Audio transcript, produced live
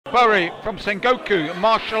Bury from Sengoku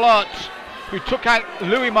Martial Arts, who took out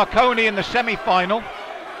Louis Marconi in the semi-final.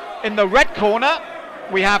 In the red corner,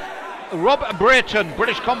 we have Rob Brereton,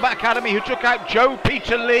 British Combat Academy, who took out Joe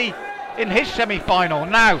Peter Lee in his semi-final.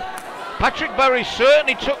 Now, Partryk Bury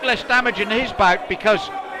certainly took less damage in his bout because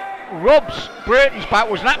Brereton's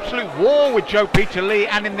bout was an absolute war with Joe Peter Lee,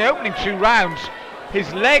 and in the opening 2 rounds,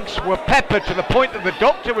 his legs were peppered to the point that the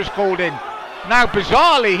doctor was called in. Now,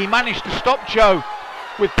 bizarrely, he managed to stop Joe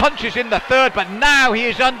with punches in the third, but now he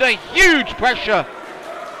is under huge pressure.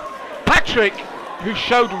 Partryk, who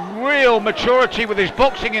showed real maturity with his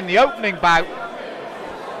boxing in the opening bout,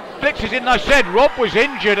 blitzes in. I said Rob was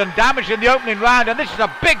injured and damaged in the opening round, and this is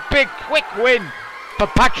a big, quick win for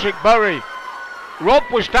Partryk Bury. Rob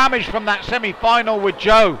was damaged from that semi-final with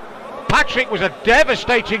Joe. Partryk was a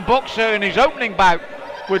devastating boxer in his opening bout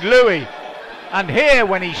with Louis, and here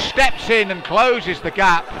when he steps in and closes the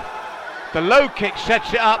gap, the low kick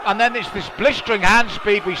sets it up, and then it's this blistering hand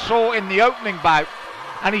speed we saw in the opening bout,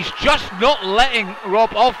 and he's just not letting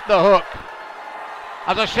Rob off the hook.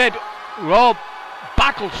 As I said, Rob,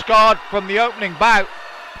 battle scarred from the opening bout,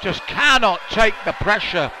 just cannot take the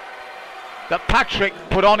pressure that Partryk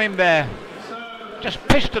put on him there. Just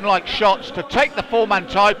piston-like shots to take the 4-man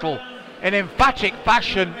title in emphatic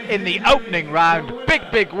fashion in the opening round.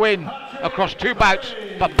 Big win across 2 bouts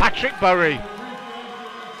for Partryk Bury.